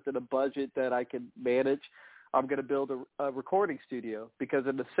 do that within a budget that I can manage? I'm going to build a recording studio, because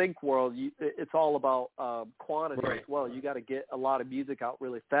in the sync world, it's all about quantity as well. You got to get a lot of music out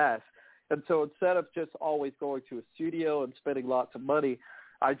really fast. And so instead of just always going to a studio and spending lots of money,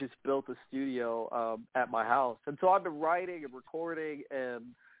 I just built a studio at my house. And so I've been writing and recording and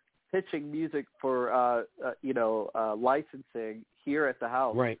pitching music for, licensing here at the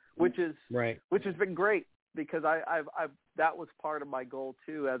house, which has been great, because I've that was part of my goal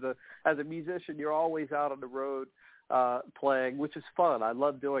too. As a musician, you're always out on the road playing, which is fun. I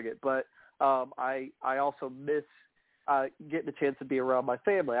love doing it, but I also miss getting a chance to be around my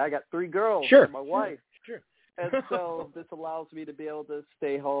family. I got 3 girls and my wife. And so this allows me to be able to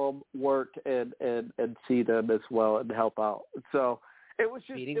stay home, work, and see them as well and help out. So it was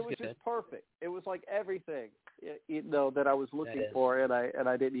just perfect. It was like everything, that I was looking for, and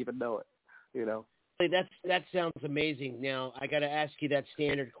I didn't even know it, That sounds amazing. Now, I got to ask you that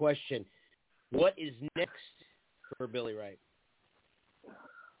standard question. What is next for Billy Wright?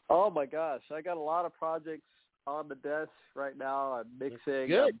 Oh, my gosh. I got a lot of projects on the desk right now. I'm mixing.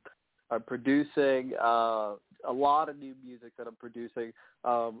 Good. I'm producing a lot of new music that I'm producing,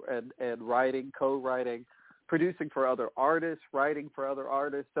 and writing, co-writing, producing for other artists, writing for other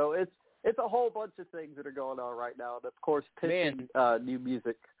artists. So it's a whole bunch of things that are going on right now. And, of course, pitching new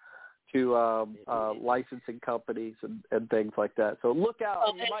music to licensing companies and things like that. So look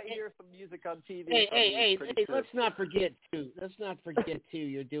out. You might hear some music on TV. Hey, let's not forget, too,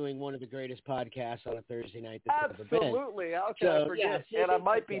 you're doing one of the greatest podcasts on a Thursday night that's ever been. Absolutely. How can I forget? And I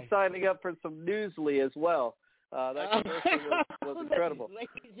might be signing up for some Newsly as well. That commercial was incredible.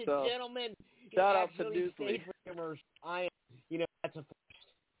 Ladies and gentlemen, shout out to Newsly.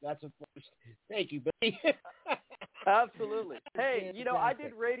 That's a first. Thank you, Billy. Absolutely. Hey, I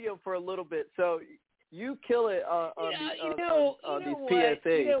did radio for a little bit, so you kill it on these PSAs.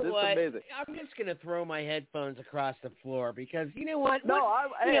 This is amazing. I'm just going to throw my headphones across the floor, because you know what? No, I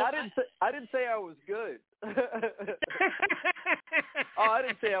didn't say I was good. I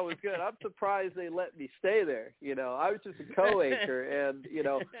didn't say I was good. I'm surprised they let me stay there. I was just a co-anchor and,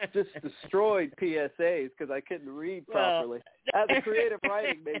 just destroyed PSAs because I couldn't read properly. As a creative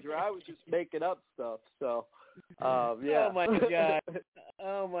writing major, I was just making up stuff. So, yeah.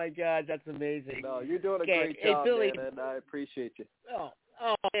 Oh, my God. That's amazing. No, you're doing a great job, Billy, man, and I appreciate you. Oh,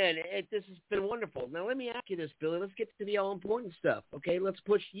 man, this has been wonderful. Now, let me ask you this, Billy. Let's get to the all-important stuff, okay? Let's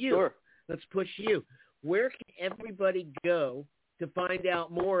push you. Sure. Let's push you. Where can everybody go to find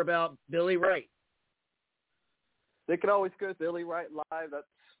out more about Billy Wright? They can always go to Billy Wright Live. That's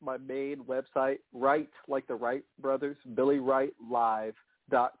my main website. Wright, like the Wright brothers,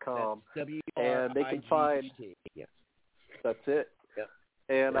 BillyWrightLive.com. And they can find. Yes. That's it. Yep.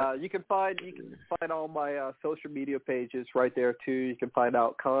 And you can find all my social media pages right there too. You can find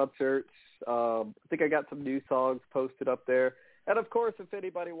out concerts. I think I got some new songs posted up there. And of course, if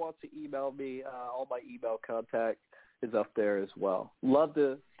anybody wants to email me, all my email contact is up there as well. Love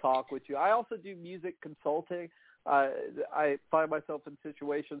to talk with you. I also do music consulting. I find myself in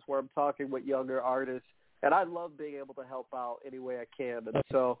situations where I'm talking with younger artists, and I love being able to help out any way I can. And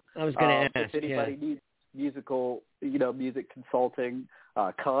so, I was going to ask, if anybody needs music consulting,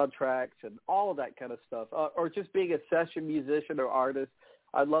 contracts, and all of that kind of stuff, or just being a session musician or artist,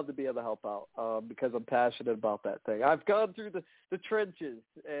 I'd love to be able to help out because I'm passionate about that thing. I've gone through the trenches,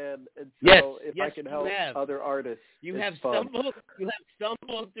 and so if I can help other artists, you have stumbled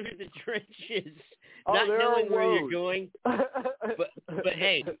through the trenches, not knowing where you're going. But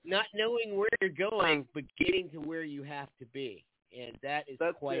hey, not knowing where you're going, but getting to where you have to be, and that's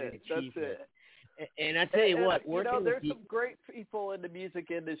quite an achievement. That's it. And I tell you what, there's some great people in the music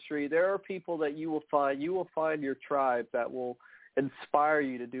industry. There are people that you will find. You will find your tribe that will inspire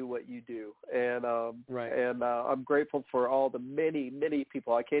you to do what you do, and I'm grateful for all the many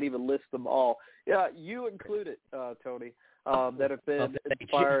people. I can't even list them all. Yeah, you included, Tony, that have been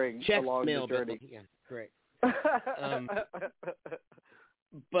inspiring along the journey. Yeah, great.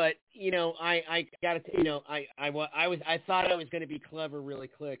 But I got to, I thought I was going to be clever really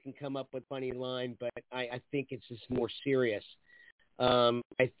quick and come up with a funny line, but I think it's just more serious. I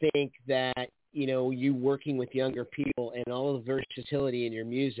think that you working with younger people and all of the versatility in your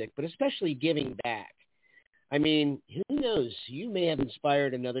music, but especially giving back. I mean, who knows? You may have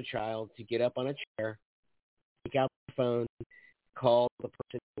inspired another child to get up on a chair, take out the phone, call the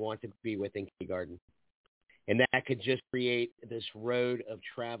person you want to be with in kindergarten. And that could just create this road of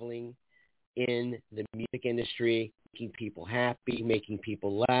traveling in the music industry, making people happy, making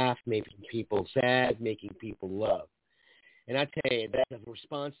people laugh, making people sad, making people love. And I tell you, that's a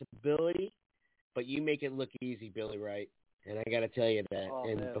responsibility, but you make it look easy, Billy Wright. And I got to tell you that. Oh,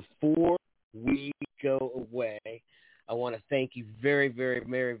 and man. before we go away, I want to thank you very, very,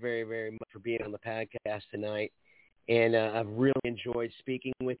 very, very, very much for being on the podcast tonight. And I've really enjoyed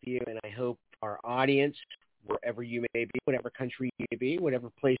speaking with you, and I hope our audience, wherever you may be, whatever country you may be, whatever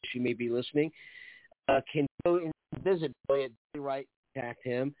place you may be listening, can go and visit Billy at Billy Wright, contact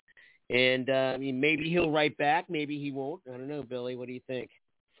him. And, maybe he'll write back, maybe he won't. I don't know, Billy. What do you think?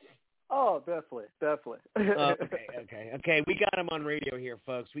 Oh, definitely. Okay. We got him on radio here,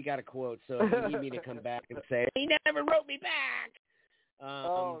 folks. We got a quote, so if you need me to come back and say, he never wrote me back.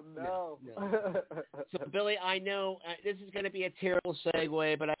 No. So, Billy, I know this is going to be a terrible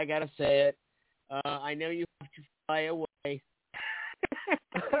segue, but I got to say it. I know you have to fly away.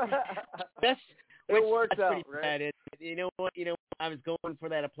 It works out, pretty right? bad. You know what? I was going for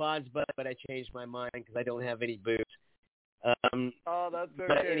that applause button, but I changed my mind because I don't have any boots. That's okay,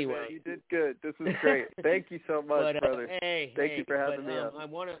 but anyway. man. You did good. This is great. Thank you so much, brother. Thank you for having me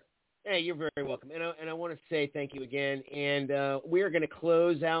on. Hey, you're very welcome. And I want to say thank you again. And we are going to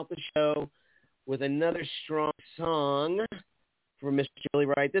close out the show with another strong song from Mr. Billy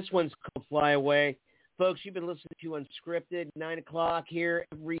Wright. This one's called Fly Away. Folks, you've been listening to UnScripted, 9 o'clock here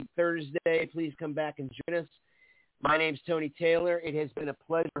every Thursday. Please come back and join us. My name's Tony Taylor. It has been a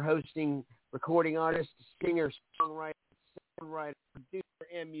pleasure hosting recording artist, singer, songwriter, producer,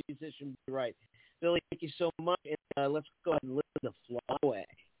 and musician Billy Wright. Billy, thank you so much. And let's go ahead and listen to Fly Away.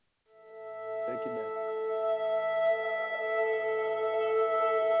 Thank you, man.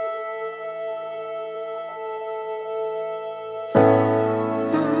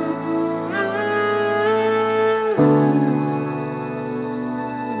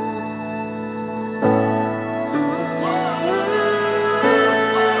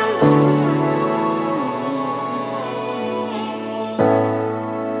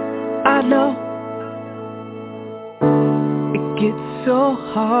 I know it gets so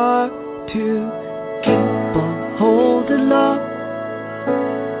hard to keep on holding on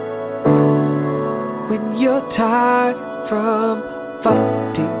when you're tired from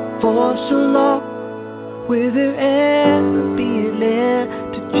fighting for so long. Will there ever be an end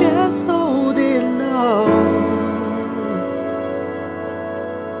to just holding on?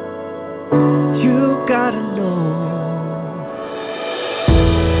 You gotta know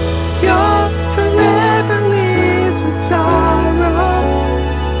your forever is with sorrow.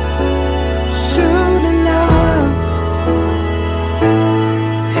 Soon enough,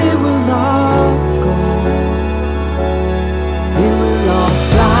 it will all go. It will all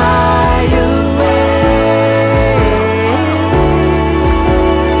fly away.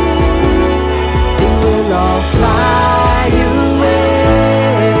 It will all fly away.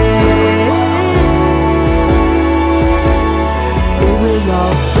 It will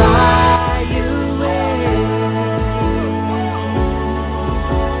all fly away.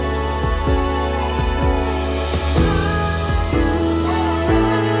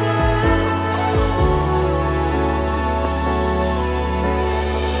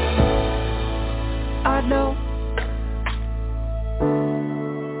 I know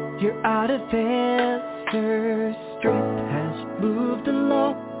you're out of answers, strength has moved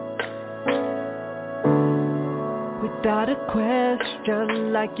along. Without a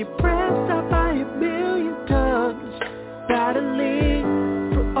question, like you're pressed up by a million tons, battling